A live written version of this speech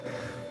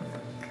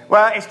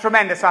Well, it's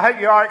tremendous. I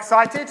hope you are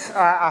excited.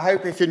 I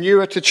hope if you're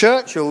newer to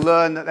church, you'll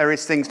learn that there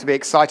is things to be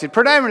excited,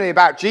 predominantly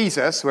about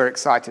Jesus we're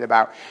excited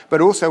about, but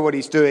also what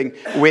he's doing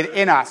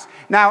within us.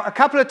 Now, a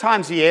couple of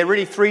times a year,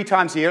 really 3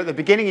 times a year, at the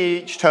beginning of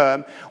each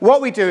term, what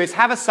we do is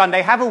have a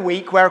Sunday, have a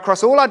week where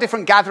across all our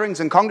different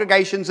gatherings and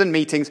congregations and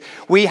meetings,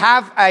 we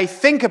have a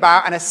think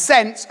about and a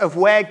sense of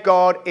where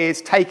God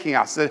is taking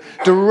us, the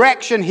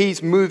direction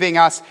he's moving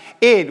us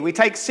in. We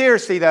take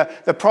seriously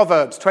the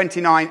Proverbs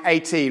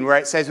 29:18, where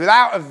it says,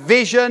 without a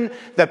vision,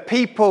 the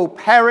people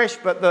perish,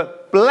 but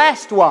the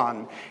blessed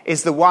one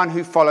is the one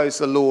who follows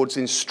the Lord's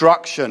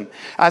instruction.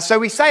 So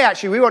we say,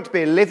 actually, we want to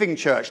be a living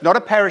church, not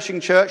a perishing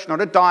church, not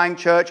a dying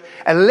church,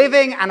 a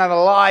living and an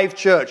alive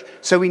church.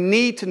 So we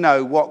need to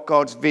know what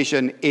God's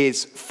vision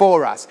is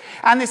for us.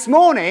 And this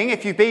morning,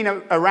 if you've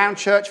been around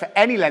church for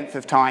any length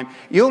of time,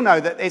 you'll know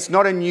that it's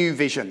not a new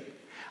vision.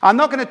 I'm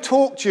not going to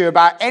talk to you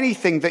about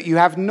anything that you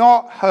have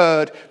not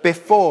heard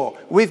before.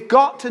 We've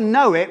got to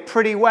know it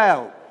pretty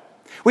well.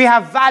 We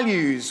have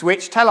values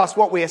which tell us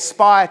what we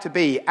aspire to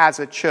be as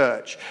a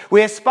church.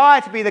 We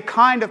aspire to be the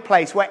kind of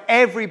place where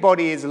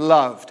everybody is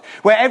loved,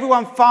 where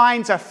everyone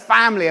finds a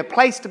family, a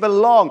place to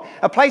belong,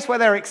 a place where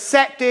they're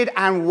accepted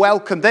and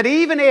welcomed. That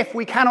even if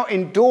we cannot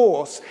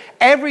endorse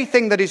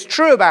everything that is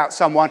true about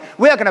someone,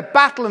 we are going to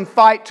battle and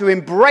fight to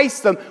embrace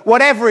them,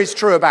 whatever is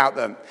true about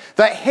them.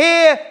 That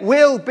here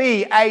will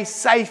be a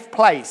safe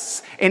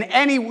place in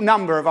any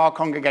number of our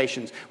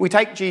congregations. We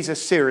take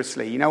Jesus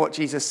seriously. You know what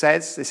Jesus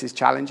says? This is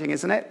challenging,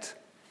 isn't it?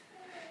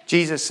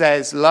 Jesus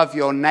says, love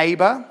your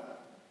neighbor,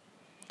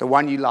 the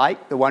one you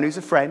like, the one who's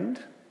a friend,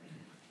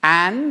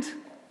 and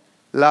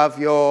love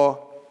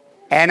your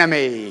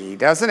enemy,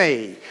 doesn't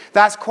he?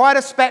 That's quite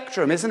a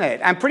spectrum, isn't it?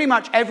 And pretty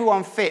much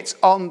everyone fits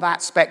on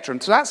that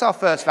spectrum. So that's our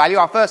first value,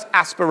 our first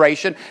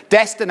aspiration,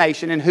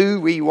 destination in who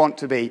we want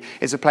to be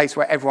is a place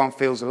where everyone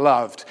feels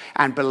loved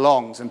and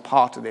belongs and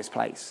part of this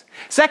place.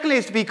 Secondly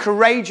is to be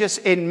courageous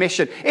in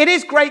mission. It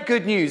is great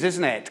good news,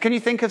 isn't it? Can you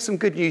think of some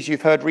good news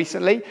you've heard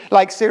recently?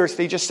 Like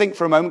seriously, just think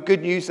for a moment.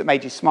 Good news that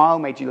made you smile,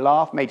 made you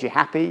laugh, made you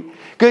happy.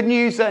 Good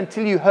news that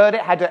until you heard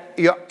it, had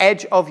your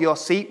edge of your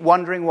seat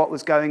wondering what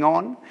was going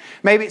on.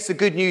 Maybe it's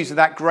the good news of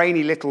that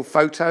grainy little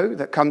photo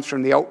that comes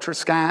from the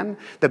ultrascan.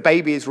 The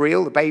baby is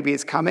real, the baby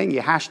is coming.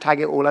 You hashtag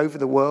it all over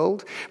the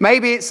world.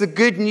 Maybe it's the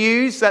good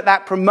news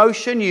that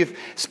promotion you've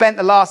spent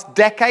the last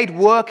decade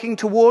working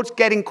towards,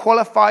 getting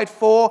qualified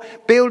for,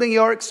 building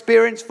your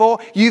experience for.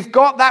 You've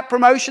got that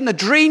promotion. The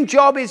dream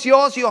job is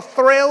yours. You're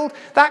thrilled.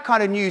 That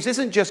kind of news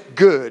isn't just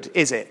good,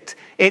 is it?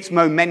 It's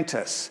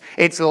momentous.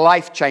 It's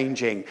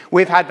life-changing.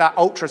 We've had that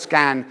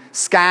ultrascan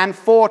scan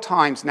 4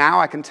 times now.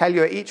 I can tell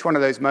you at each one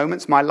of those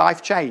moments, my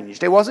life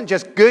changed. It wasn't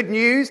just good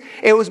news.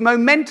 It was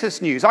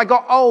momentous news. I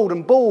got old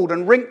and bald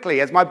and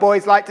wrinkly, as my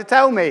boys like to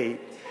tell me.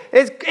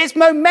 It's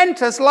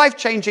momentous,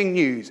 life-changing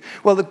news.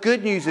 Well, the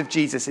good news of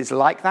Jesus is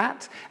like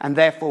that, and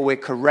therefore we're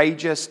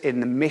courageous in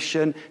the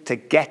mission to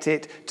get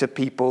it to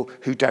people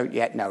who don't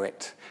yet know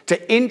it.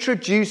 To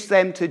introduce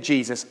them to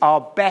Jesus, our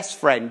best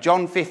friend.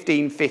 John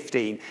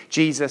 15:15,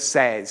 Jesus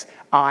says,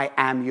 I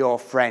am your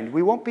friend.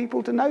 We want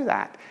people to know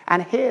that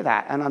and hear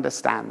that and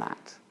understand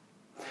that.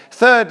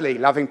 Thirdly,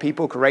 loving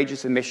people,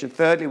 courageous in mission.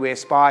 Thirdly, we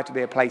aspire to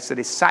be a place that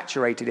is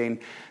saturated in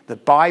the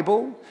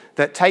Bible,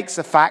 that takes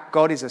the fact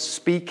God is a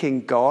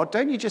speaking God.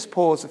 Don't you just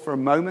pause for a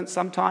moment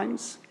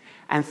sometimes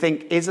and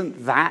think,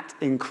 isn't that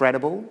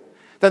incredible?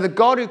 That the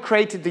God who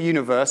created the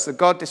universe, the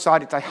God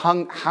decided to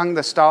hung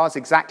the stars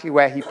exactly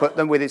where he put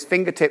them, with his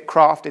fingertip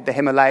crafted the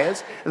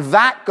Himalayas,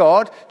 that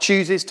God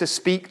chooses to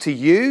speak to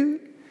you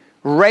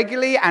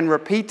regularly and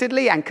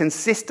repeatedly and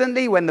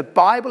consistently when the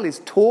Bible is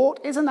taught.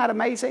 Isn't that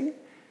amazing?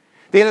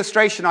 The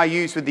illustration I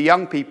use with the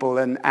young people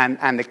and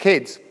the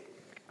kids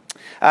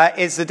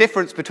is the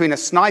difference between a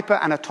sniper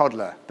and a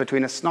toddler.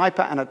 Between a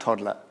sniper and a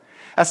toddler.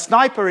 A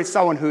sniper is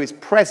someone who is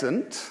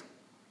present,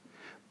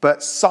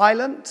 but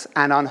silent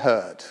and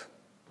unheard,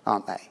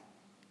 aren't they?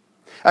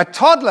 A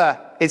toddler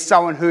is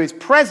someone who is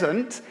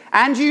present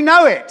and you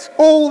know it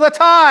all the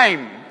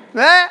time.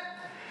 There?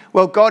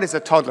 Well, God is a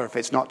toddler if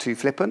it's not too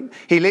flippant.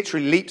 He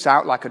literally leaps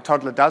out like a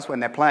toddler does when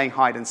they're playing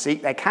hide and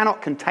seek. They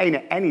cannot contain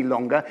it any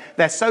longer.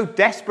 They're so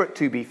desperate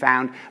to be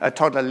found, a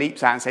toddler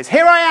leaps out and says,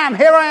 here I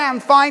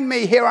am, find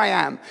me, here I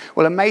am.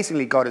 Well,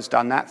 amazingly, God has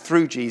done that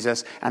through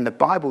Jesus, and the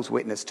Bible's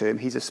witness to him.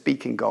 He's a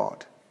speaking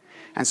God.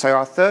 And so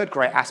our third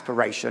great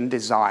aspiration,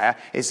 desire,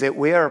 is that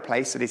we are a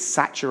place that is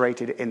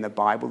saturated in the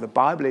Bible. The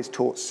Bible is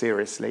taught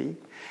seriously,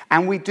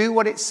 and we do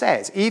what it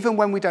says, even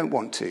when we don't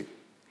want to.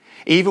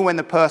 Even when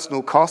the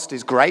personal cost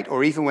is great,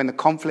 or even when the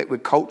conflict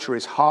with culture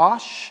is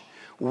harsh,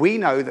 we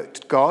know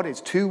that God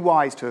is too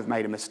wise to have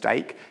made a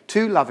mistake,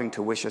 too loving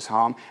to wish us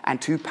harm,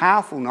 and too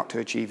powerful not to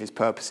achieve his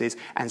purposes,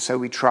 and so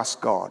we trust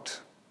God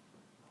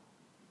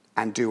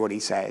and do what he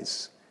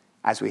says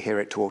as we hear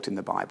it taught in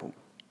the Bible.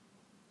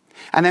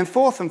 And then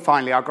fourth and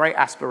finally, our great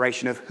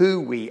aspiration of who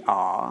we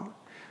are,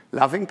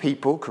 loving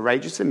people,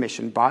 courageous in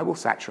mission, Bible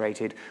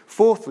saturated.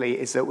 Fourthly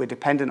is that we're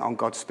dependent on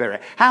God's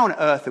Spirit. How on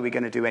earth are we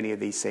going to do any of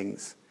these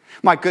things?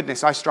 My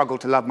goodness, I struggle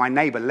to love my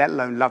neighbor, let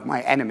alone love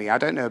my enemy. I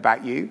don't know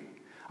about you.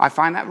 I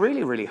find that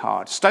really, really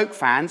hard. Stoke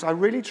fans, I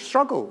really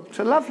struggle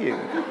to love you.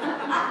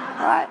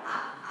 Right?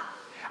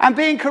 And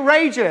being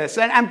courageous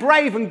and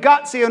brave and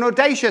gutsy and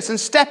audacious and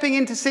stepping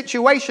into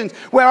situations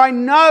where I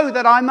know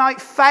that I might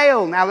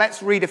fail. Now let's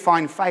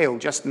redefine fail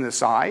just an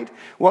aside.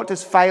 What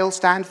does fail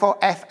stand for?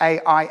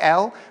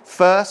 F-A-I-L.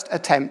 First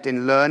attempt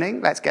in learning.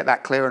 Let's get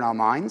that clear in our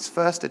minds.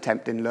 First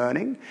attempt in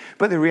learning.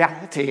 But the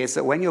reality is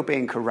that when you're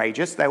being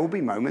courageous, there will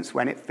be moments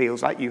when it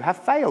feels like you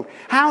have failed.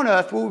 How on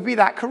earth will we be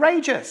that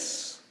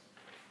courageous?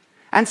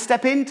 And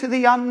step into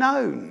the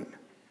unknown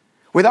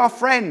with our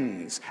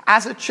friends,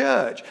 as a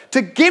church,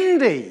 to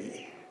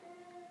Gimdi.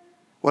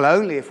 Well,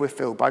 only if we're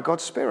filled by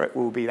God's Spirit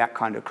will we be that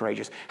kind of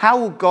courageous. How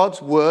will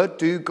God's word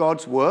do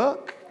God's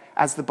work,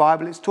 as the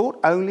Bible is taught?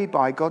 Only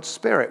by God's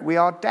Spirit. We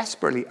are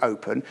desperately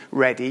open,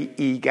 ready,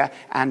 eager,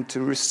 and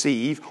to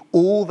receive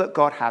all that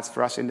God has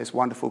for us in this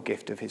wonderful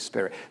gift of his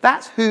Spirit.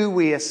 That's who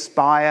we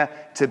aspire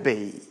to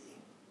be.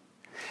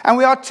 And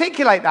we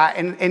articulate that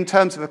in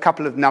terms of a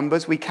couple of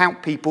numbers. We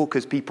count people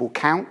because people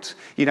count.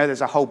 You know,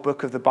 there's a whole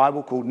book of the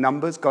Bible called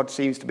Numbers. God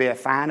seems to be a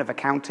fan of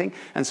accounting,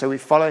 and so we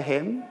follow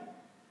him.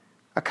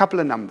 A couple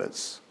of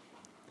numbers.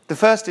 The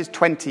first is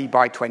 20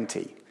 by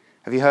 20.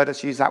 Have you heard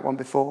us use that one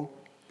before?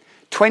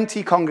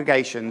 20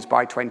 congregations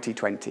by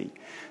 2020.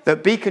 The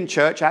Beacon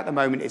Church at the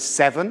moment is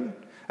 7.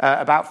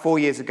 About 4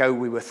 years ago,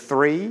 we were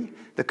 3.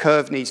 The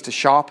curve needs to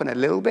sharpen a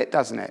little bit,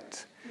 doesn't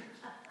it?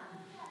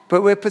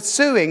 But we're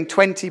pursuing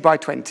 20 by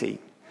 20.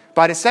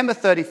 By December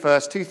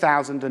 31st,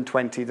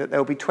 2020, that there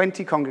will be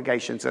 20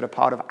 congregations that are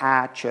part of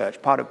our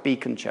church, part of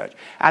Beacon Church.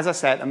 As I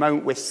said, at the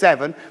moment we're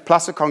 7,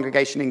 plus a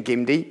congregation in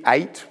Gimdi,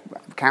 8,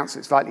 counts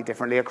it slightly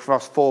differently,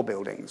 across 4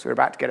 buildings. We're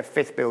about to get a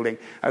 5th building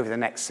over the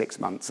next 6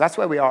 months. That's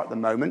where we are at the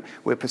moment.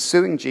 We're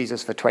pursuing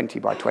Jesus for 20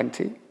 by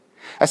 20.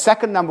 A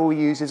second number we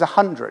use is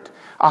 100.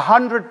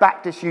 100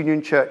 Baptist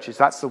Union churches.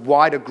 That's the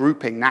wider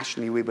grouping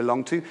nationally we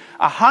belong to.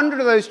 100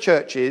 of those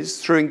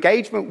churches, through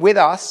engagement with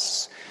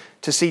us,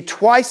 to see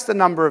twice the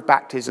number of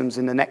baptisms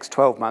in the next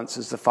 12 months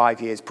as the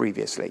 5 years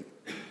previously.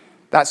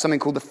 That's something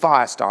called the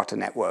Firestarter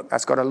Network.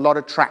 That's got a lot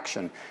of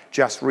traction.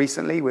 Just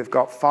recently, we've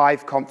got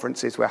 5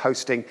 conferences we're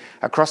hosting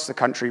across the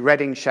country: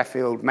 Reading,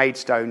 Sheffield,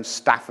 Maidstone,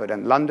 Stafford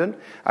and London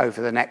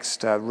over the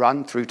next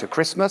run through to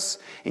Christmas,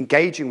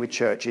 engaging with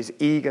churches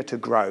eager to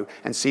grow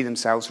and see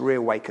themselves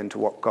reawakened to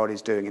what God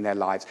is doing in their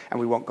lives. And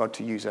we want God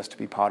to use us to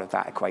be part of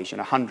that equation.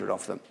 100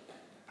 of them.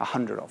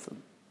 100 of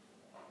them.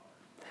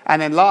 And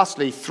then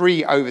lastly,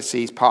 3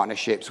 overseas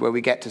partnerships where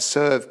we get to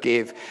serve,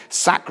 give,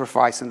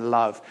 sacrifice and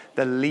love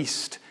the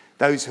least,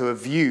 those who are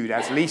viewed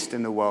as least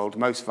in the world,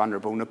 most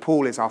vulnerable.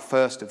 Nepal is our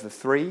first of the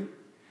 3,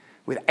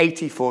 with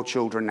 84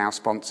 children now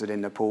sponsored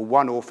in Nepal,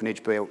 1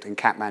 orphanage built in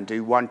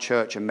Kathmandu, 1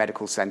 church and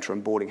medical centre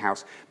and boarding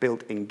house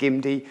built in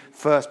Gimdi,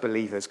 first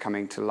believers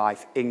coming to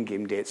life in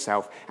Gimdi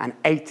itself, and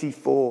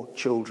 84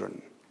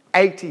 children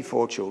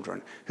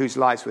whose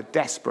lives were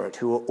desperate,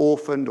 who were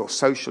orphaned or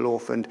social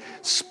orphaned,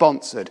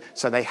 sponsored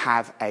so they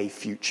have a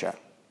future.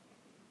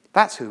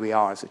 That's who we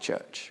are as a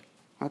church,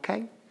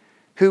 okay?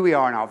 Who we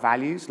are in our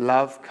values: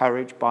 love,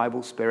 courage,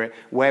 Bible, Spirit,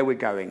 where we're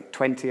going,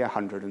 20,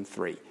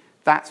 103.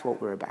 That's what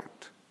we're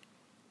about.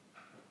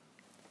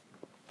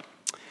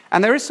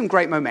 And there is some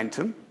great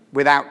momentum,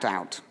 without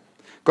doubt.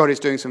 God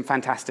is doing some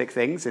fantastic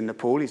things in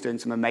Nepal. He's doing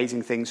some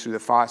amazing things through the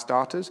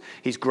Firestarters.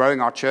 He's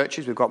growing our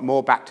churches. We've got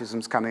more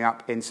baptisms coming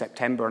up in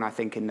September and I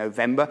think in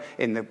November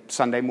in the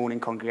Sunday morning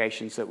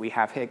congregations that we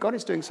have here. God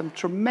is doing some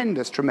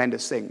tremendous,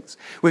 tremendous things.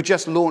 We've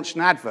just launched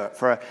an advert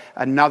for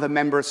another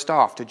member of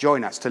staff to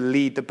join us to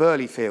lead the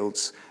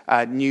Burleyfields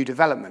new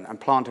development and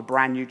plant a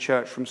brand new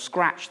church from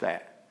scratch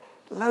there.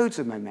 Loads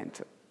of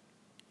momentum.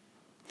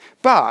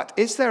 But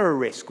is there a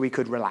risk we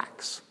could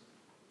relax?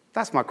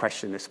 That's my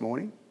question this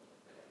morning.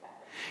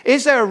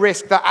 Is there a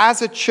risk that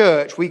as a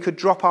church we could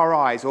drop our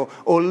eyes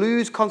or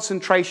lose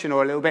concentration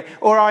or a little bit,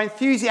 or our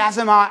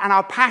enthusiasm and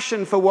our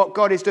passion for what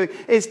God is doing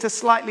is to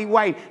slightly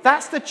wane?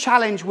 That's the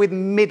challenge with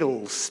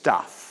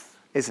stuff,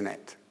 isn't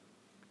it?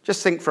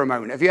 Just think for a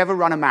moment. Have you ever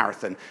run a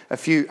marathon?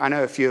 I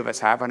know a few of us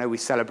have. I know we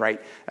celebrate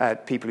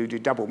people who do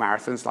double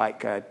marathons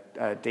like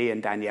Dee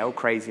and Danielle,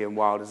 crazy and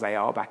wild as they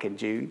are, back in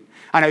June.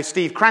 I know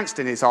Steve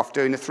Cranston is off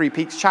doing the 3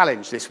 Peaks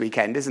Challenge this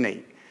weekend, isn't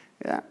he?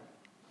 Yeah.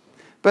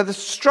 But the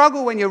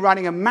struggle when you're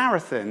running a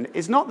marathon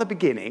is not the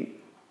beginning,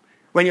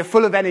 when you're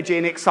full of energy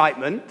and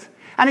excitement,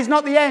 and it's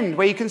not the end,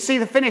 where you can see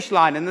the finish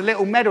line and the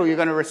little medal you're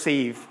going to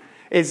receive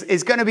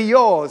is going to be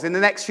yours in the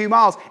next few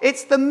miles.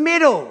 It's the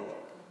middle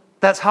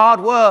that's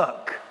hard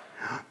work.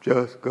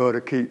 Just got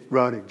to keep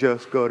running,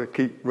 just got to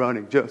keep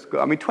running,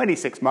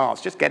 26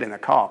 miles, just get in the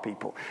car,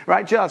 people,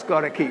 right? Just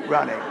got to keep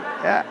running,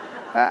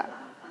 yeah.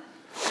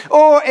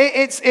 Or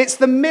it's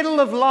the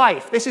middle of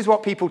life. This is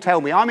what people tell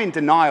me. I'm in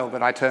denial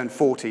that I turned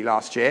 40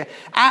 last year.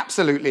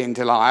 Absolutely in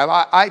denial.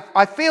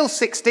 I feel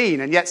 16,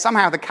 and yet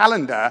somehow the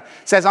calendar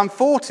says I'm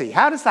 40.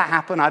 How does that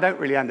happen? I don't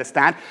really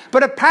understand.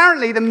 But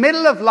apparently the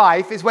middle of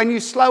life is when you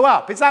slow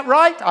up. Is that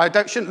right? I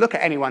shouldn't look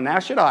at anyone now,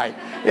 should I?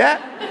 Yeah?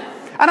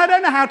 And I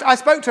don't know how I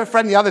spoke to a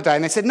friend the other day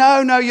and they said,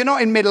 no, you're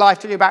not in midlife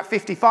till you're about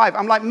 55.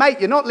 I'm like, mate,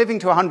 you're not living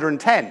to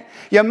 110.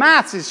 Your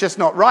maths is just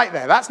not right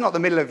there. That's not the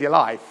middle of your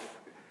life.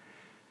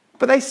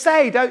 But they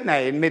say, don't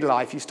they, in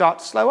midlife, you start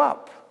to slow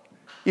up.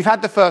 You've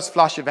had the first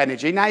flush of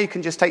energy. Now you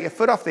can just take your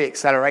foot off the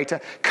accelerator,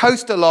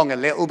 coast along a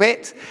little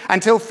bit,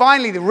 until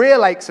finally the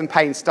real aches and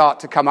pains start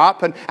to come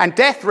up, and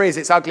death rears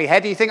its ugly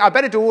head, and you think, I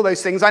better do all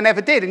those things I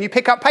never did, and you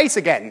pick up pace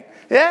again.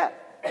 Yeah?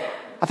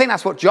 I think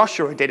that's what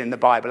Joshua did in the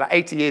Bible at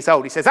 80 years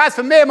old. He says, as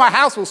for me and my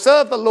house will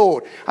serve the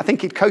Lord. I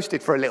think he'd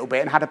coasted for a little bit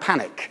and had a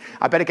panic.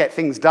 I better get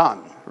things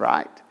done,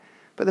 right?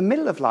 But the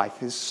middle of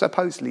life is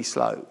supposedly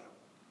slow.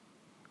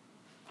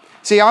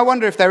 See, I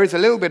wonder if there is a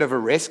little bit of a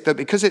risk that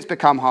because it's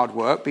become hard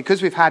work,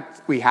 because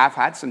we have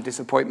had some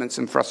disappointments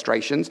and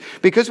frustrations,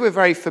 because we're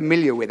very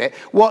familiar with it,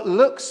 what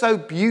looked so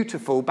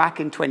beautiful back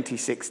in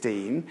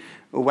 2016,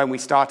 when we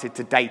started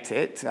to date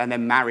it and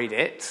then married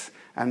it,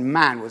 and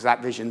man, was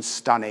that vision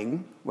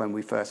stunning when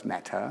we first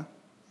met her,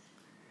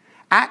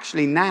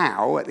 actually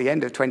now, at the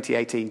end of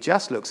 2018,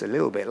 just looks a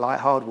little bit like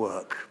hard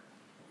work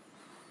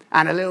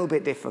and a little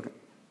bit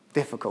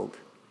difficult.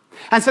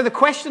 And so the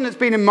question that's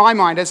been in my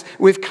mind as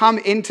we've come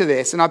into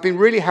this, and I've been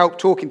really helped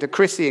talking to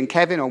Chrissy and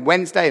Kevin on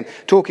Wednesday and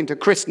talking to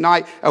Chris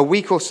Knight a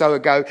week or so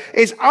ago,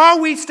 is are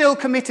we still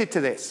committed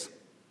to this?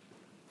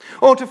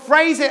 Or to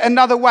phrase it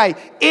another way,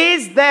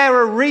 is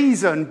there a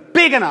reason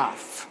big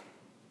enough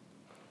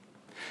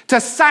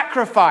to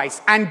sacrifice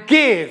and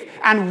give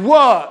and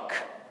work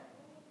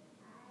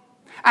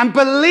and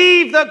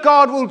believe that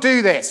God will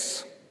do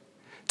this?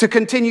 To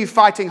continue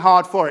fighting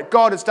hard for it.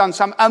 God has done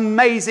some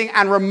amazing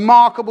and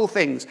remarkable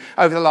things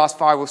over the last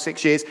 5 or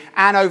 6 years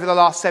and over the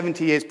last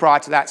 70 years prior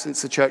to that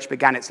since the church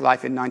began its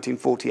life in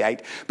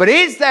 1948. But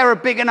is there a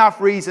big enough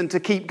reason to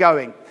keep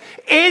going?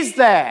 Is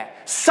there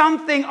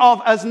something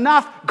of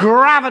enough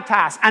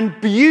gravitas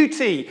and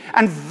beauty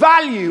and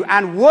value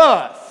and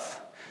worth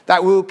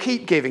that we will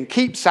keep giving,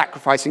 keep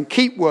sacrificing,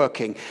 keep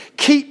working,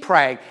 keep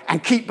praying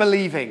and keep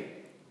believing?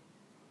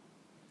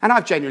 And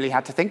I've genuinely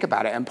had to think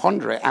about it and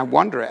ponder it and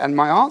wonder it. And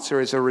my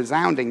answer is a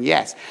resounding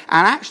yes.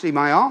 And actually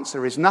my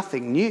answer is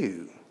nothing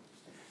new.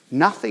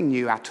 Nothing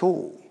new at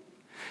all.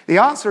 The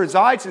answer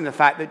resides in the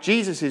fact that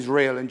Jesus is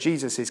real and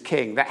Jesus is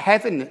king. That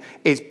heaven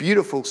is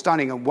beautiful,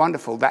 stunning and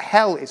wonderful. That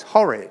hell is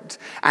horrid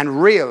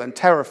and real and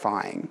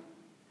terrifying.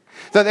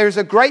 That there is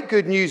a great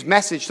good news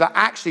message that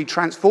actually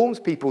transforms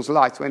people's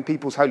lives when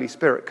people's Holy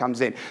Spirit comes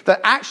in.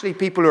 That actually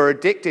people who are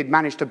addicted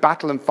manage to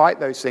battle and fight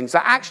those things.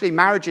 That actually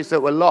marriages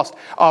that were lost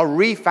are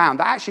refound.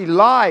 That actually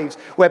lives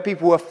where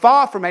people were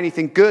far from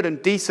anything good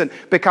and decent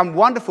become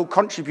wonderful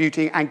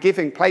contributing and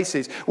giving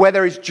places where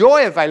there is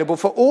joy available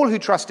for all who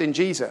trust in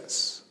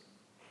Jesus.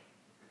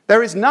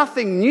 There is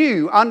nothing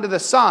new under the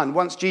sun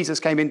once Jesus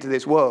came into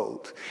this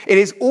world. It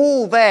is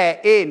all there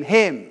in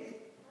him.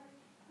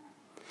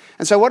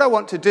 And so what I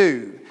want to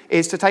do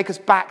is to take us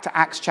back to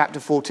Acts chapter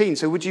 14.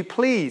 So would you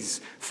please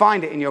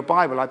find it in your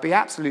Bible? I'd be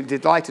absolutely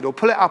delighted. Or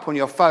pull it up on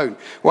your phone,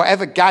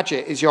 whatever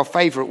gadget is your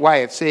favourite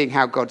way of seeing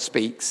how God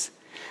speaks.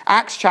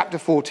 Acts chapter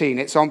 14,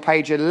 it's on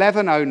page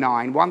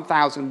 1109,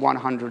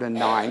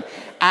 1109,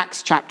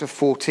 Acts chapter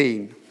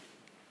 14.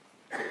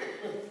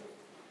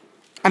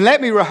 And let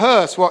me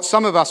rehearse what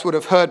some of us would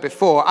have heard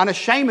before.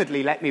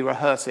 Unashamedly, let me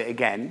rehearse it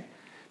again,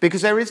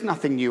 because there is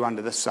nothing new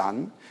under the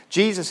sun.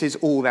 Jesus is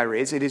all there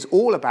is. It is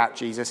all about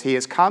Jesus. He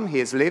has come, he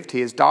has lived, he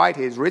has died,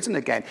 he has risen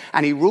again,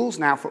 and he rules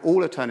now for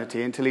all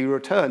eternity until he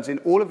returns in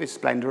all of his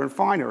splendor and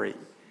finery.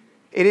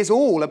 It is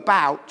all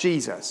about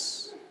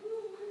Jesus.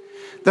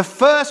 The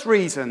first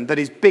reason that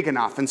is big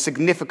enough and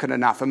significant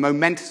enough and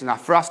momentous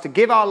enough for us to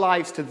give our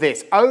lives to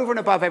this over and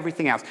above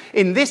everything else,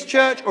 in this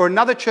church or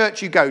another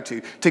church you go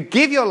to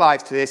give your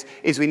lives to this,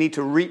 is we need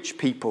to reach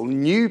people,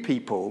 new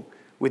people,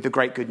 with the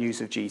great good news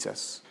of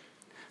Jesus.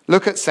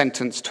 Look at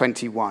sentence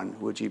 21,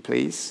 would you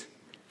please?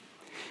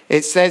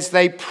 It says,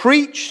 they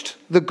preached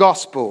the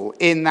gospel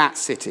in that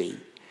city,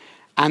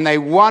 and they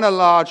won a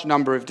large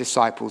number of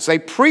disciples. They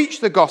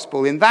preached the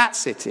gospel in that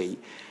city,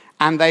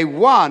 and they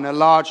won a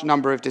large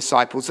number of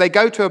disciples. They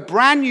go to a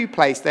brand new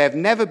place they have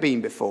never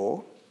been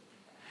before.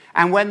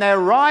 And when they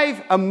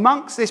arrive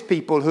amongst this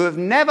people who have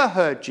never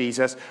heard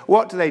Jesus,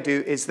 what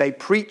do? Is they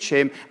preach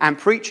him, and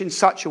preach in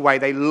such a way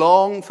they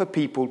long for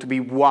people to be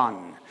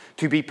won,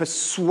 to be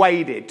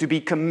persuaded, to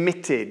be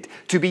committed,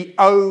 to be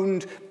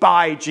owned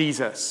by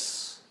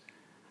Jesus.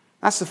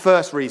 That's the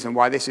first reason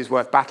why this is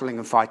worth battling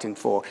and fighting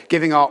for,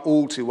 giving our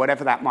all to,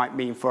 whatever that might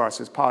mean for us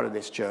as part of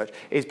this church,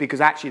 is because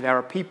actually there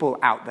are people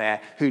out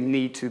there who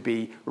need to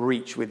be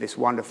reached with this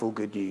wonderful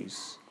good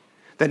news.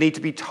 They need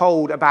to be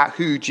told about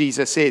who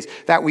Jesus is,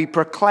 that we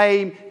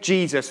proclaim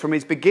Jesus from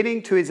his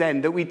beginning to his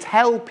end, that we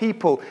tell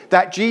people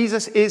that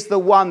Jesus is the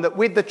one that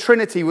with the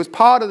Trinity was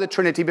part of the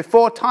Trinity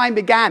before time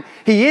began.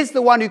 He is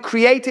the one who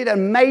created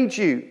and made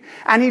you.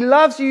 And he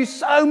loves you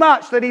so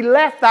much that he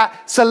left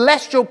that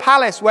celestial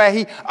palace where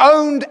he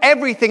owned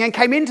everything and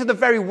came into the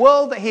very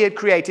world that he had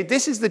created.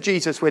 This is the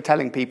Jesus we're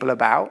telling people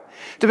about.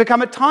 To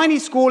become a tiny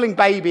squalling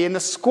baby in the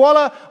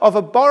squalor of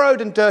a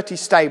borrowed and dirty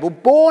stable,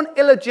 born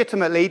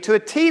illegitimately to a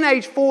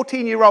teenage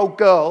 14-year-old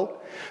girl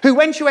who,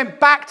 when she went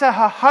back to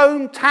her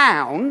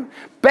hometown,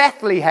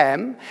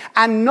 Bethlehem,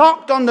 and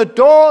knocked on the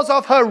doors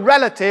of her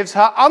relatives,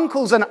 her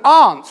uncles and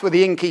aunts were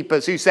the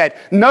innkeepers who said,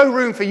 "No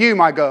room for you,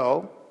 my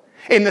girl,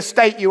 in the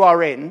state you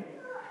are in,"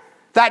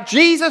 that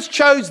Jesus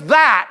chose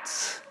that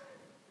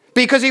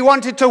because he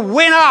wanted to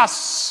win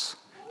us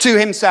to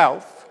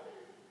himself.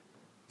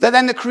 That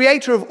then the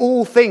creator of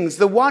all things,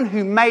 the one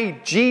who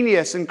made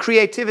genius and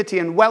creativity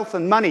and wealth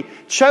and money,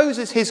 chose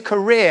as his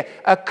career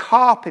a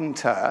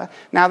carpenter.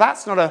 Now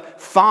that's not a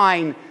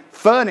fine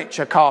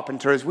furniture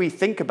carpenter as we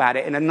think about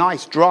it in a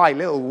nice dry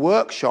little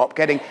workshop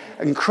getting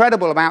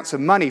incredible amounts of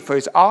money for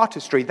his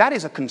artistry. That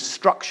is a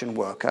construction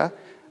worker,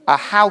 a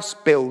house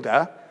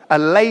builder, a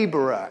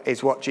laborer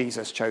is what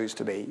Jesus chose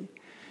to be.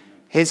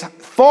 His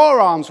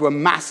forearms were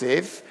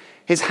massive,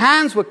 his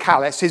hands were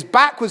callous, his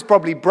back was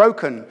probably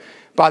broken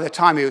by the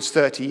time he was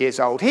 30 years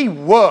old. He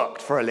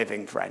worked for a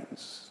living,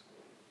 friends.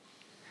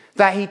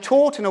 That he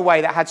taught in a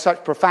way that had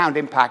such profound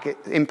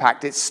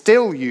impact, it's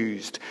still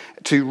used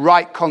to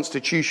write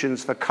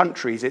constitutions for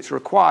countries. It's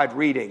required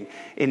reading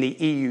in the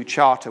EU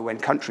Charter when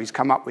countries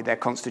come up with their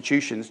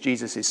constitutions,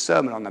 Jesus'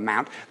 Sermon on the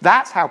Mount.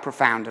 That's how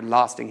profound and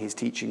lasting his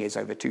teaching is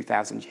over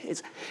 2,000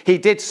 years. He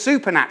did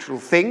supernatural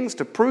things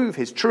to prove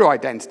his true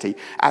identity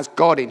as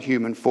God in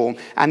human form.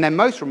 And then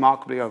most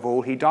remarkably of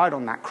all, he died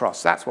on that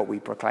cross. That's what we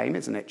proclaim,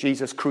 isn't it?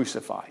 Jesus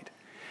crucified.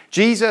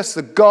 Jesus,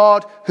 the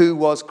God who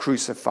was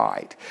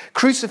crucified.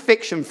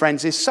 Crucifixion,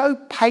 friends, is so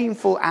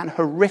painful and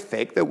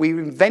horrific that we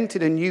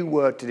invented a new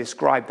word to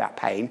describe that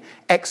pain: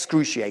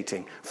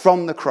 excruciating,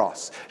 from the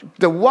cross.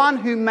 The one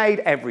who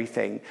made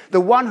everything,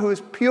 the one who is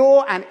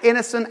pure and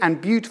innocent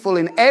and beautiful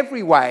in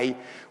every way,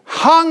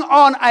 hung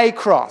on a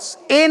cross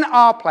in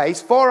our place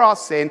for our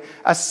sin,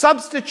 a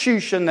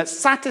substitution that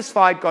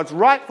satisfied God's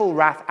rightful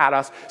wrath at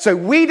us, so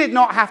we did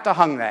not have to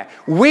hang there.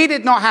 We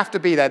did not have to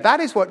be there. That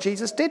is what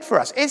Jesus did for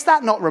us. Is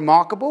that not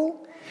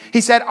remarkable?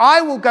 He said,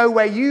 "I will go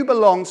where you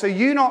belong, so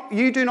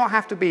you do not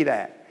have to be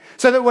there."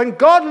 So that when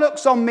God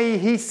looks on me,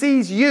 he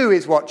sees you,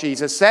 is what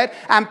Jesus said,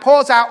 and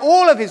pours out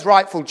all of his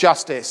rightful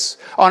justice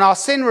on our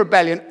sin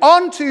rebellion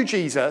onto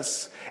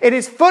Jesus. It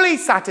is fully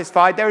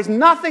satisfied. There is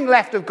nothing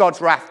left of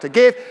God's wrath to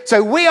give.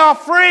 So we are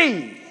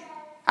free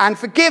and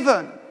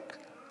forgiven.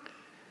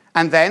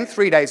 And then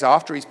 3 days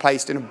after, he's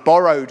placed in a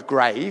borrowed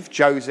grave.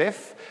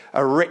 Joseph,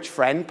 a rich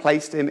friend,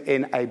 placed him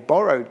in a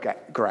borrowed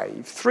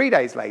grave. 3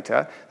 days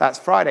later, that's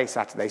Friday,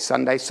 Saturday,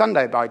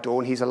 Sunday by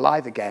dawn, he's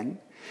alive again.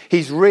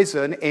 He's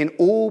risen in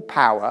all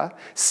power,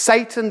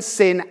 Satan,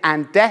 sin,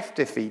 and death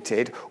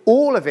defeated,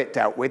 all of it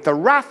dealt with. The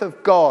wrath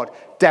of God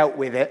dealt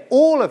with it,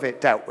 all of it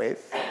dealt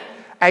with.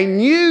 A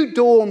new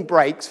dawn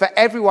breaks for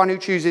everyone who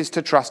chooses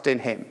to trust in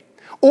him.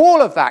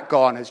 All of that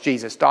gone as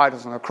Jesus died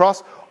on the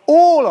cross.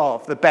 All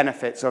of the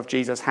benefits of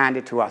Jesus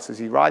handed to us as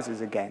he rises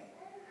again.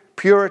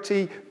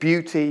 Purity,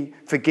 beauty,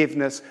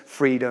 forgiveness,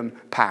 freedom,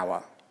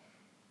 power.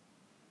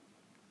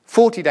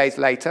 40 days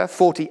later,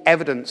 40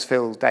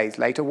 evidence-filled days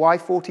later. Why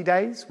 40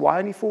 days? Why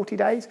only 40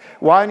 days?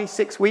 Why only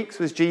 6 weeks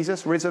was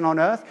Jesus risen on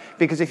earth?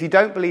 Because if you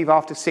don't believe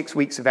after 6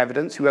 weeks of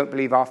evidence, you won't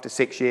believe after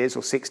 6 years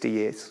or 60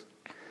 years.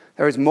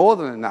 There is more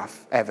than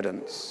enough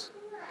evidence.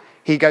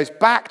 He goes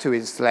back to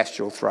his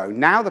celestial throne,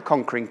 now the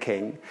conquering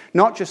king,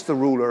 not just the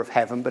ruler of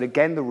heaven, but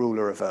again the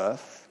ruler of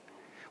earth,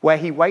 where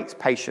he waits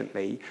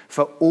patiently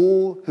for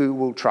all who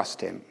will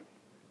trust him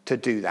to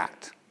do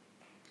that.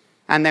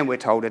 And then we're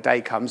told a day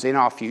comes in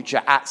our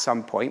future at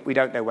some point, we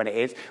don't know when it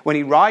is, when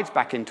he rides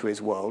back into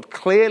his world,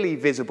 clearly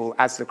visible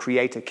as the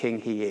creator king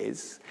he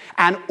is.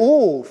 And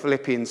all,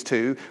 Philippians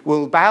 2,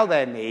 will bow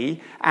their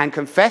knee and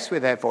confess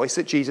with their voice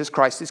that Jesus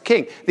Christ is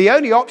king. The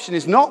only option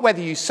is not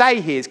whether you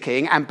say he is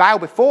king and bow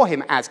before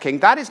him as king.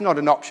 That is not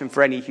an option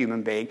for any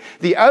human being.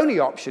 The only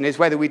option is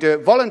whether we do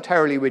it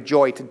voluntarily with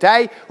joy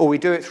today or we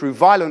do it through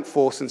violent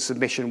force and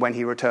submission when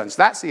he returns.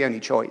 That's the only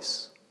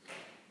choice.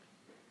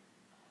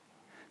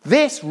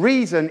 This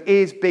reason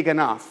is big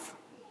enough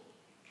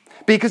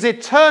because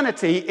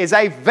eternity is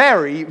a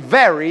very,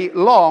 very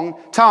long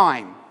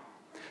time.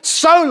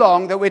 So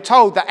long that we're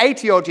told that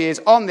 80-odd years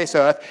on this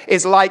earth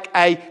is like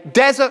a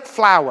desert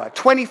flower,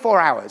 24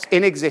 hours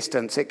in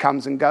existence. It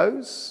comes and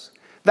goes.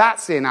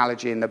 That's the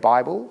analogy in the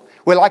Bible.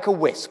 We're like a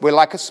wisp. We're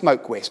like a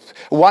smoke wisp.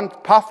 One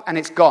puff and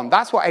it's gone.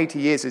 That's what 80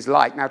 years is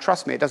like. Now,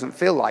 trust me, it doesn't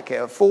feel like it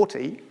at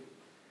 40.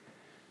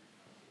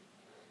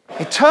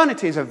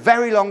 Eternity is a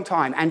very long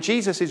time, and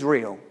Jesus is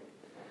real.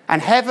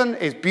 And heaven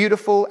is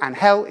beautiful, and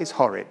hell is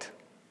horrid.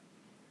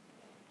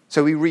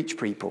 So we reach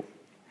people.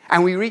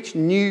 And we reach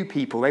new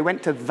people. They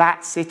went to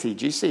that city.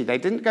 Do you see? They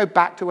didn't go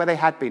back to where they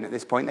had been at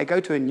this point. They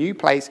go to a new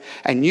place,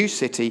 a new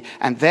city,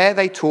 and there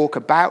they talk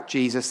about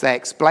Jesus. They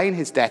explain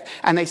his death,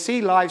 and they see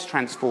lives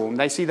transformed.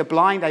 They see the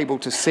blind able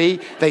to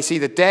see. They see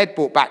the dead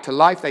brought back to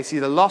life. They see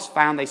the lost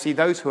found. They see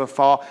those who are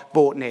far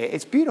brought near.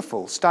 It's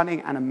beautiful,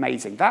 stunning, and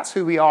amazing. That's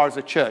who we are as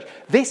a church.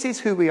 This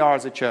is who we are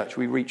as a church.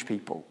 We reach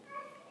people.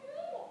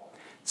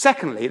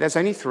 Secondly, there's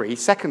only three.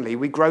 Secondly,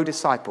 we grow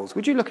disciples.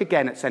 Would you look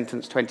again at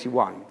sentence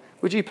 21?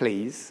 Would you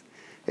please?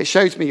 It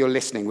shows me you're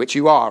listening, which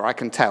you are, I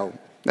can tell.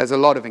 There's a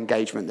lot of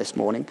engagement this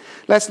morning.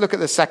 Let's look at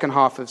the second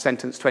half of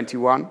sentence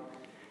 21.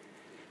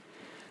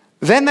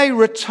 Then they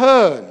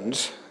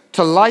returned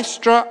to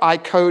Lystra,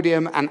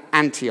 Iconium, and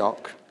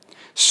Antioch,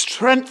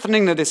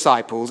 strengthening the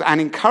disciples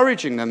and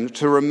encouraging them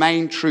to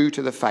remain true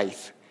to the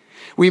faith.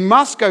 We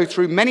must go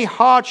through many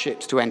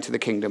hardships to enter the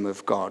kingdom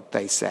of God,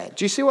 they said.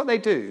 Do you see what they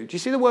do? Do you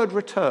see the word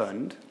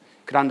returned?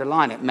 You could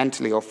underline it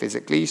mentally or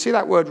physically. You see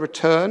that word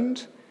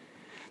returned?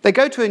 They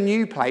go to a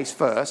new place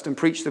first and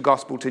preach the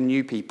gospel to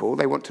new people.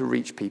 They want to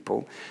reach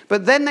people.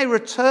 But then they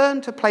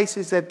return to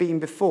places they've been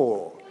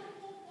before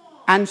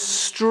and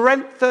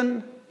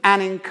strengthen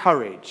and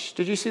encourage.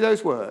 Did you see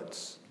those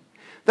words?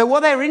 That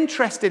what they're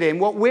interested in,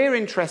 what we're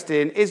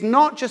interested in, is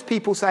not just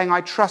people saying,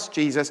 I trust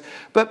Jesus,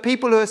 but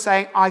people who are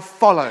saying, I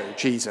follow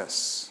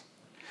Jesus.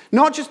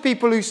 Not just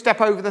people who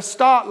step over the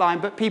start line,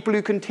 but people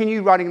who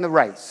continue running the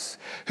race,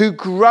 who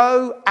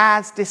grow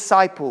as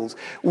disciples.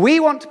 We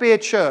want to be a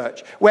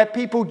church where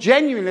people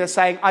genuinely are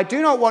saying, I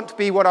do not want to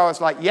be what I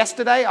was like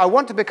yesterday. I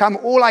want to become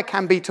all I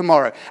can be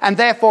tomorrow. And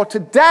therefore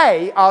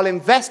today I'll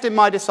invest in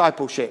my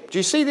discipleship. Do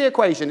you see the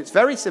equation? It's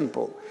very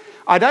simple.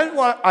 I don't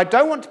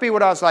want to be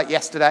what I was like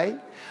yesterday.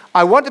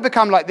 I want to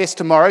become like this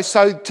tomorrow.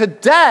 So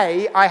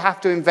today I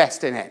have to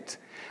invest in it.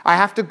 I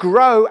have to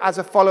grow as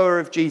a follower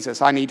of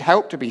Jesus. I need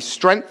help to be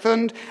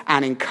strengthened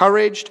and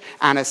encouraged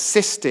and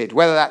assisted,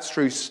 whether that's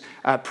through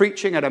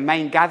preaching at a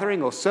main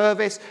gathering or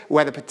service,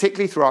 whether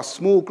particularly through our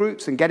small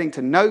groups and getting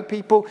to know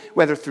people,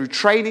 whether through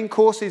training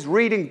courses,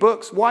 reading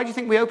books. Why do you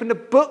think we opened a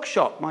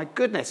bookshop? My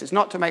goodness, it's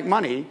not to make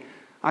money.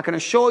 I can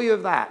assure you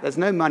of that. There's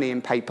no money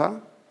in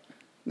paper.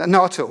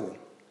 Not at all.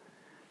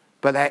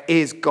 But there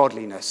is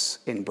godliness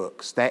in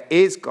books. There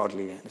is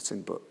godliness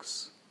in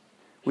books.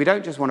 We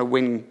don't just want to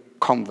win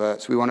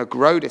converts. We want to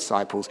grow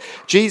disciples.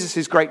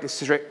 Jesus' great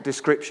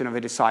description of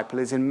a disciple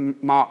is in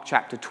Mark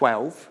chapter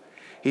 12.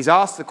 He's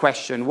asked the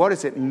question, what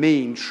does it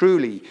mean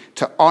truly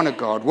to honor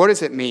God? What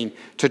does it mean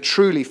to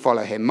truly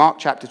follow him? Mark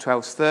chapter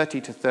 12,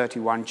 30 to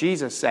 31.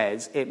 Jesus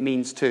says it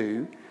means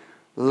to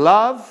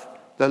love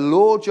the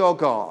Lord your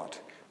God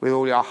with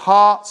all your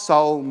heart,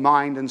 soul,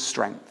 mind, and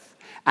strength,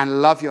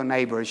 and love your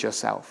neighbor as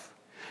yourself.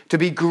 To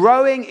be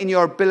growing in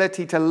your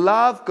ability to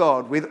love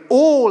God with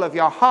all of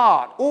your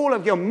heart, all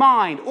of your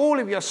mind, all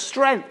of your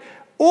strength,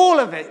 all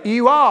of it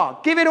you are.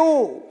 Give it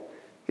all.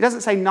 He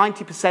doesn't say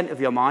 90% of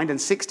your mind and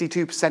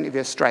 62% of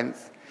your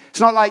strength.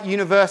 It's not like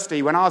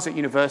university. When I was at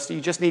university,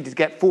 you just needed to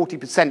get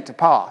 40% to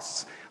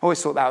pass. I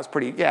always thought that was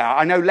pretty,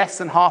 I know less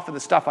than half of the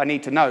stuff I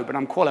need to know, but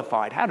I'm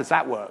qualified. How does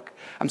that work?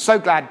 I'm so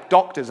glad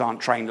doctors aren't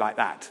trained like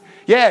that.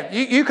 Yeah,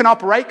 you can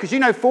operate because you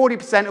know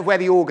 40% of where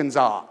the organs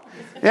are.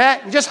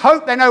 Yeah, you just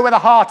hope they know where the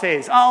heart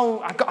is. Oh,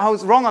 I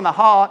was wrong on the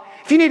heart.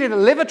 If you needed a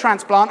liver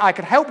transplant, I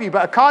could help you,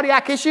 but a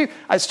cardiac issue,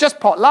 it's just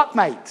pot luck,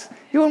 mate.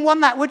 You wouldn't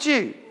want that, would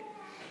you?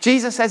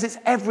 Jesus says it's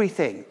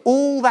everything,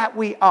 all that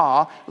we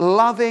are,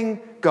 loving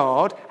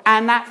God,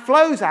 and that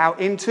flows out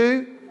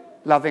into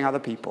loving other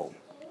people.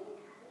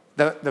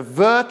 The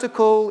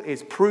vertical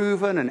is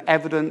proven and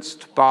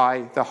evidenced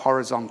by the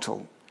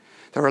horizontal.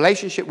 The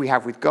relationship we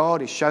have with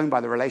God is shown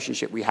by the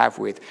relationship we have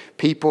with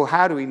people.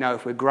 How do we know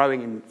if we're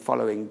growing in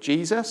following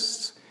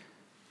Jesus,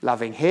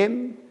 loving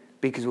him?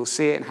 Because we'll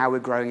see it in how we're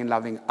growing in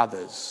loving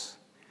others.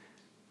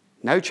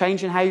 No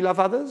change in how you love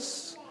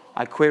others?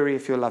 I query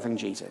if you're loving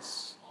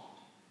Jesus.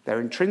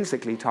 They're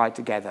intrinsically tied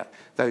together,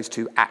 those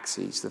two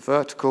axes, the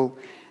vertical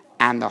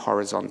and the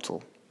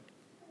horizontal.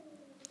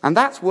 And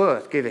that's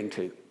worth giving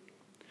to.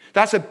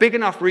 That's a big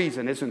enough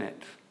reason, isn't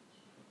it?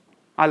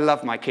 I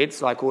love my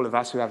kids, like all of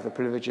us who have the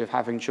privilege of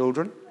having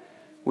children.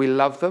 We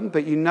love them,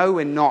 but you know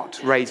we're not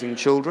raising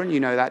children.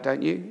 You know that,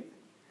 don't you?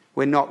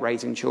 We're not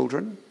raising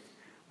children.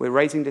 We're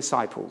raising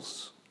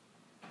disciples.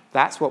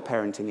 That's what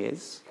parenting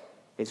is.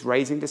 It's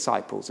raising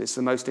disciples. It's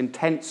the most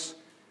intense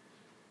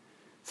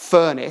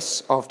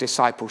furnace of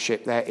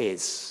discipleship there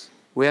is.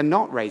 We're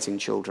not raising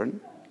children.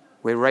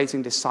 We're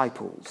raising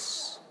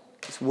disciples.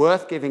 It's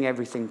worth giving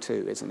everything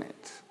to, isn't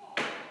it?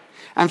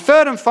 And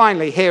third and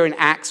finally, here in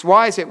Acts,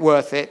 why is it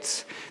worth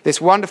it? This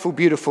wonderful,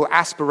 beautiful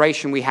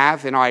aspiration we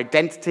have in our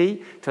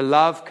identity to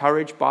love,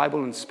 courage,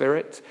 Bible, and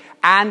Spirit,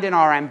 and in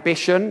our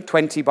ambition,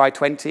 20 by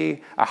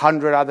 20,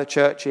 100 other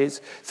churches,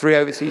 3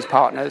 overseas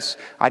partners,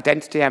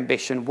 identity,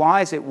 ambition.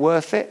 Why is it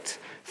worth it?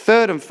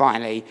 Third and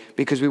finally,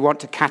 because we want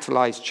to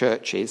catalyze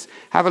churches.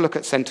 Have a look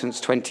at sentence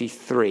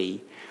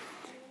 23.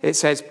 It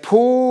says,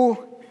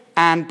 Paul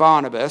and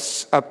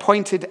Barnabas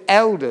appointed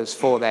elders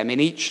for them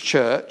in each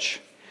church,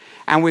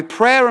 and with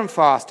prayer and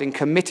fasting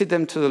committed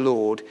them to the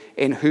Lord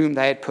in whom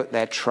they had put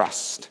their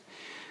trust.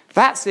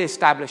 That's the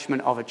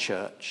establishment of a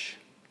church.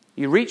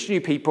 You reach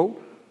new people,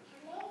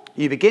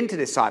 you begin to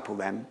disciple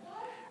them,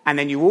 and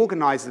then you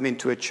organize them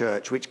into a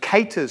church which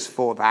caters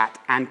for that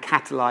and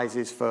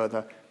catalyzes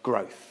further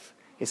growth.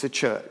 It's a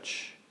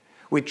church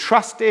with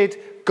trusted,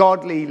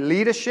 godly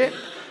leadership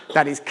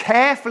that is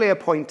carefully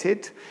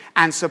appointed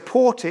and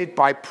supported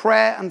by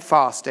prayer and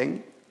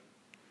fasting,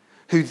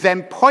 who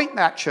then point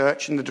that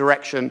church in the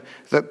direction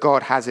that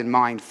God has in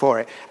mind for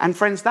it. And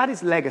friends, that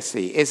is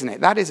legacy, isn't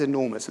it? That is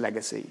enormous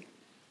legacy.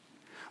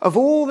 of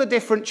all the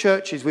different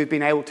churches we've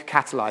been able to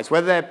catalyse,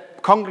 whether they're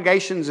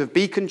congregations of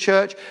Beacon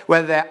Church,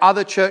 whether they're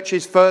other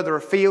churches further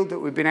afield that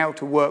we've been able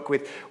to work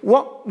with,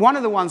 one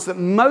of the ones that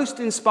most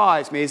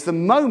inspires me is the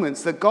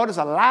moments that God has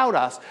allowed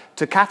us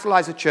to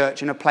catalyse a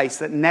church in a place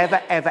that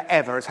never, ever,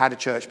 ever has had a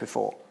church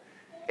before.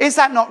 Is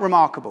that not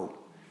remarkable?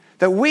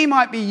 That we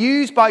might be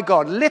used by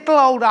God, little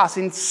old us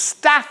in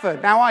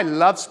Stafford. Now, I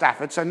love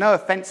Stafford, so no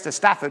offence to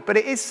Stafford, but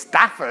it is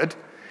Stafford.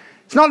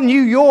 It's not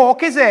New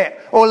York, is it?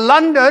 Or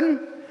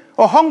London,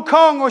 or Hong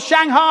Kong, or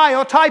Shanghai,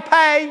 or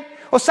Taipei,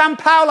 or Sao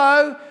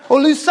Paulo, or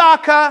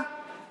Lusaka.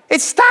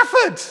 It's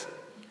Stafford.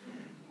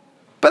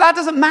 But that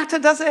doesn't matter,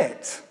 does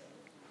it?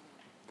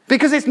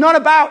 Because it's not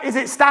about, is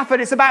it Stafford?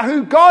 It's about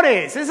who God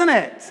is, isn't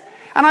it?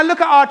 And I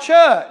look at our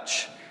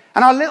church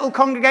and our little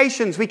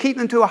congregations. We keep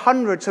them to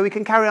 100 so we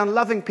can carry on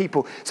loving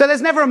people. So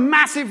there's never a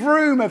massive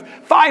room of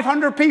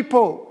 500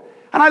 people.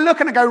 And I look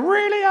and I go,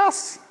 really,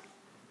 us?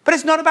 But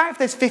it's not about if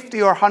there's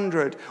 50 or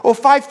 100 or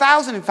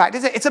 5,000, in fact,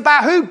 is it? It's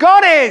about who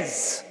God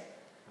is.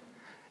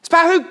 It's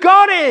about who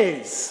God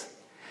is.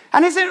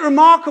 And isn't it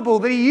remarkable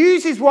that he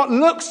uses what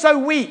looks so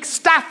weak,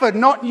 Stafford,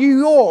 not New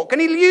York,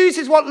 and he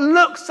uses what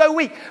looks so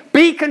weak,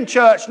 Beacon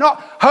Church,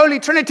 not Holy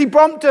Trinity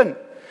Brompton,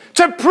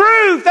 to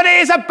prove that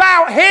it is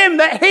about him,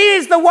 that he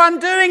is the one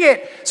doing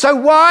it. So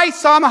why?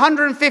 Psalm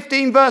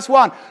 115 verse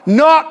 1.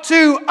 Not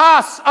to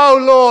us, O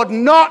Lord,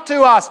 not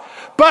to us,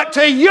 but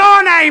to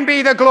your name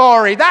be the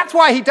glory. That's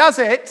why he does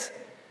it.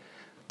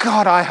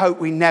 God, I hope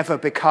we never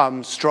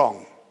become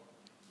strong.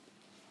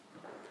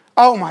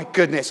 Oh my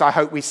goodness, I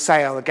hope we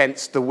sail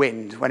against the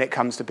wind when it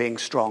comes to being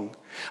strong.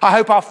 I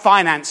hope our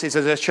finances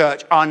as a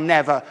church are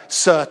never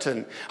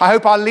certain. I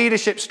hope our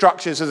leadership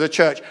structures as a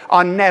church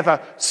are never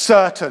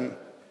certain.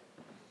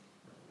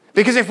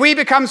 Because if we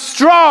become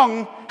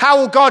strong, how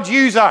will God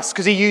use us?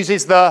 Because he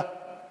uses the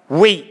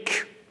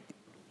weak.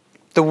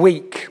 The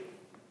weak.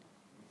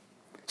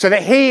 So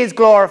that he is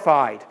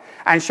glorified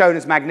and shown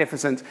as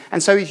magnificent.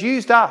 And so he's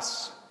used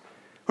us.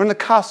 We're on the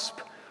cusp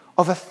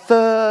of a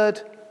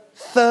third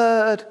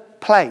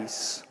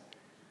place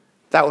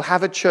that will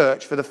have a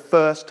church for the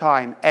first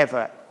time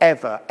ever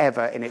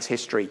in its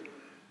history.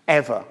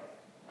 Ever.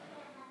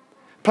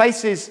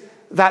 Places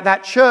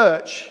that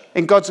church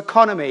in God's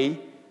economy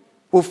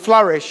will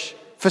flourish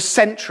for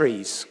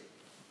centuries.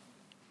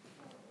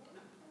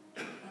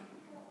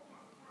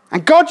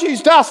 And God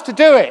used us to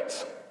do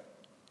it.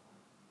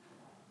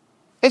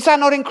 Is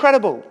that not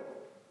incredible?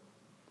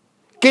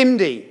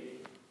 Gimdi,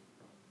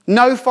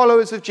 no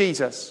followers of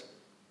Jesus.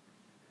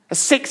 A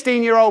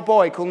 16-year-old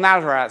boy called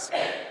Nazaraz,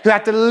 who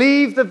had to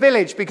leave the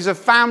village because of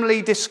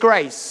family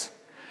disgrace,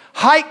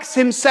 hikes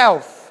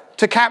himself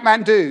to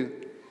Kathmandu,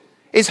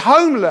 is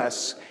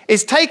homeless,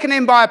 is taken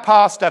in by a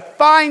pastor,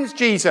 finds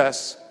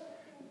Jesus,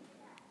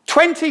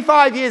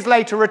 25 years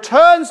later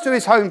returns to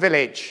his home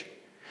village,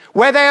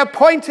 where they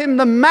appoint him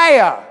the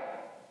mayor.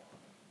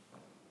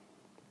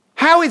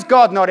 How is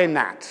God not in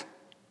that?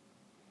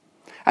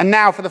 And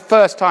now for the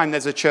first time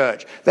there's a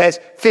church. There's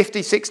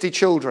 50, 60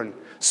 children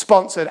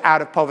sponsored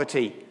out of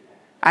poverty.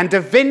 And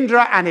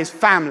Devendra and his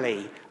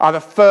family are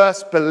the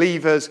first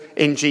believers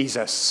in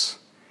Jesus.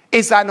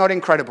 Is that not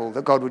incredible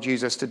that God would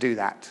use us to do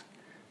that?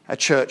 A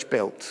church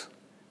built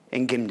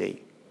in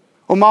Gimdi.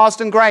 Or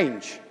Marsden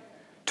Grange.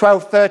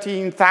 12,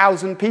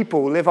 13,000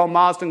 people live on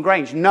Marsden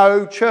Grange.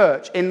 No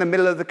church in the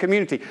middle of the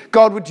community.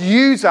 God would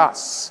use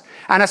us,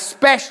 and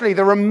especially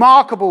the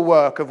remarkable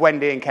work of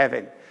Wendy and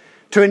Kevin,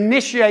 to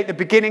initiate the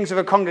beginnings of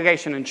a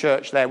congregation and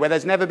church there where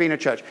there's never been a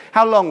church.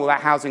 How long will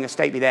that housing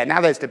estate be there? Now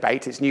there's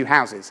debate. It's new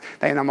houses.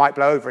 They might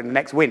blow over in the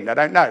next wind. I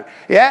don't know.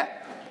 Yeah?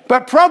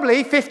 But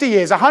probably 50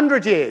 years,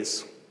 100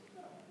 years.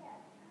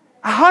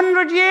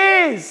 100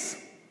 years!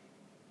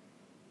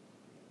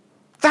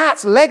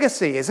 That's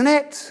legacy, isn't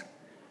it?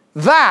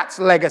 That's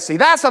legacy.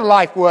 That's a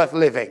life worth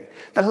living.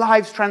 The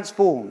lives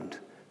transformed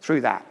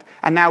through that.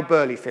 And now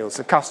Burleyfields,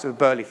 the cusp of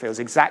Burleyfields,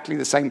 exactly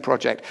the same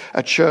project,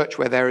 a church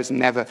where there has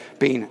never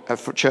been a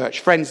church.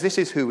 Friends, this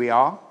is who we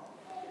are.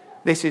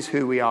 This is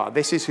who we are.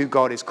 This is who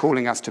God is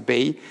calling us to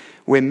be.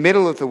 We're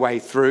middle of the way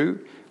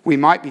through. We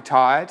might be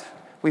tired.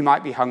 We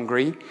might be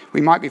hungry.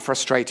 We might be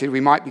frustrated.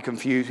 We might be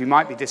confused. We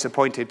might be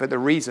disappointed. But the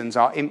reasons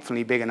are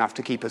infinitely big enough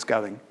to keep us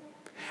going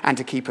and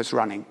to keep us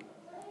running.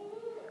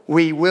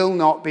 We will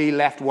not be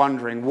left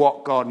wondering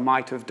what God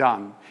might have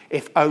done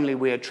if only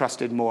we had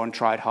trusted more and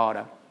tried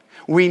harder.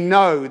 We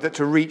know that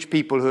to reach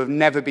people who have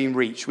never been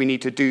reached, we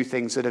need to do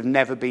things that have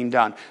never been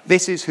done.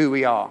 This is who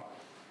we are.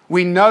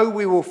 We know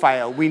we will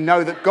fail. We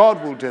know that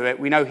God will do it.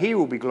 We know he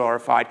will be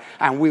glorified,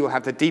 and we will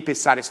have the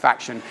deepest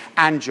satisfaction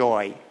and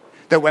joy.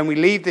 That when we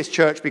leave this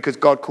church because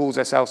God calls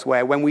us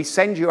elsewhere, when we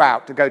send you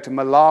out to go to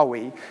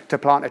Malawi to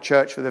plant a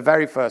church for the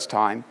very first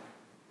time,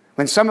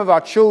 when some of our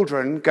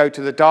children go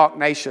to the dark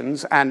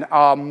nations and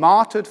are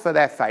martyred for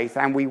their faith,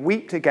 and we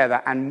weep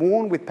together and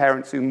mourn with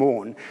parents who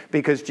mourn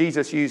because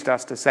Jesus used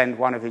us to send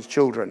one of his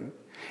children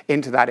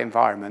into that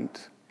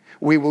environment,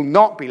 we will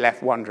not be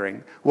left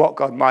wondering what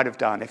God might have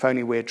done if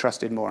only we had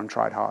trusted more and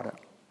tried harder.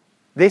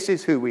 This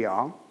is who we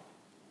are.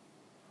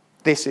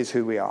 This is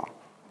who we are.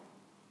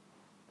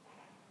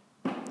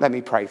 Let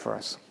me pray for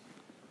us.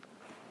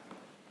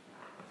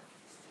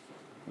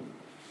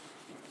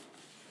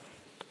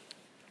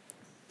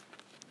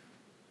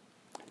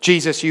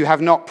 Jesus, you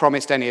have not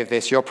promised any of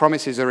this. Your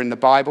promises are in the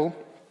Bible.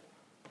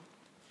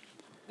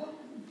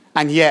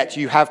 And yet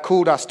you have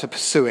called us to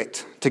pursue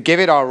it, to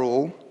give it our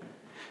all,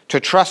 to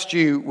trust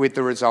you with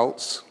the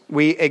results.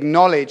 We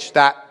acknowledge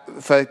that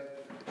for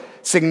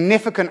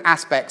significant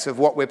aspects of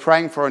what we're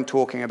praying for and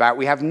talking about,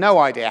 we have no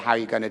idea how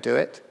you're going to do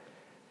it.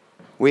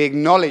 We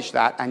acknowledge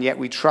that, and yet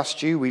we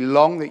trust you. We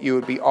long that you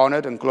would be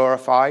honored and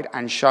glorified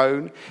and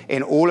shown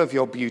in all of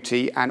your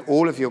beauty and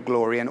all of your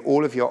glory and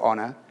all of your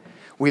honor.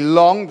 We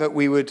long that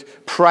we would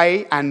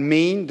pray and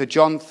mean the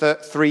John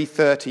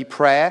 3:30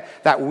 prayer,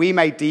 that we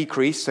may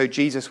decrease so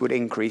Jesus would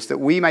increase, that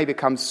we may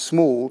become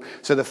small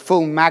so the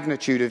full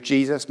magnitude of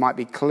Jesus might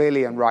be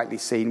clearly and rightly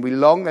seen. We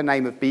long the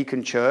name of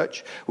Beacon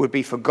Church would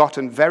be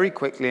forgotten very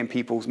quickly in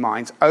people's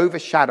minds,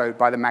 overshadowed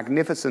by the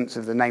magnificence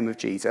of the name of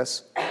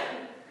Jesus.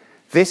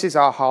 This is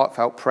our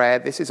heartfelt prayer.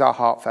 This is our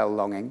heartfelt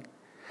longing.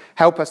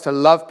 Help us to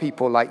love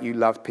people like you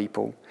loved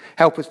people.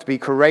 Help us to be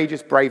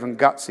courageous, brave, and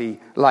gutsy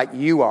like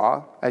you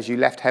are as you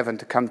left heaven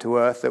to come to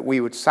earth, that we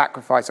would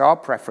sacrifice our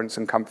preference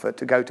and comfort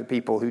to go to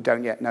people who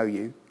don't yet know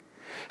you.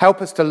 Help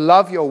us to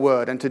love your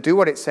word and to do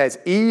what it says,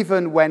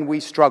 even when we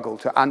struggle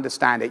to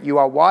understand it. You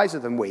are wiser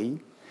than we,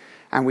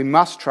 and we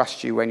must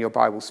trust you when your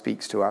Bible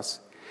speaks to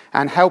us.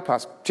 And help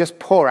us, just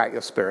pour out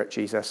your Spirit,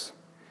 Jesus.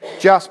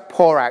 Just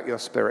pour out your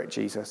Spirit,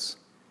 Jesus.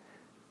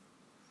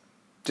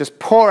 Just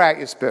pour out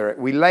your Spirit.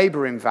 We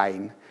labor in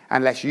vain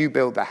unless you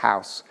build the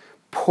house.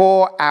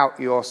 Pour out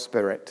your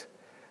Spirit.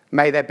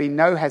 May there be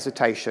no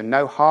hesitation,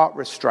 no heart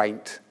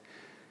restraint,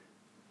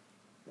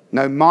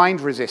 no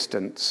mind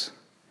resistance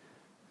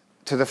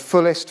to the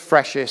fullest,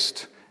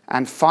 freshest,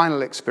 and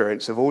final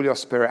experience of all your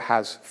Spirit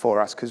has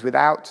for us. Because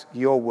without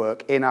your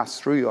work in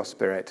us through your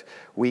Spirit,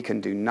 we can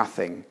do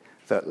nothing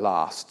that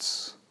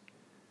lasts.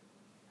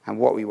 And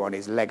what we want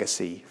is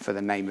legacy for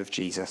the name of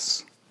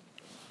Jesus.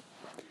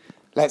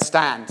 Let's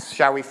stand,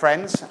 shall we,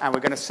 friends? And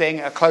we're going to sing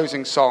a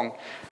closing song.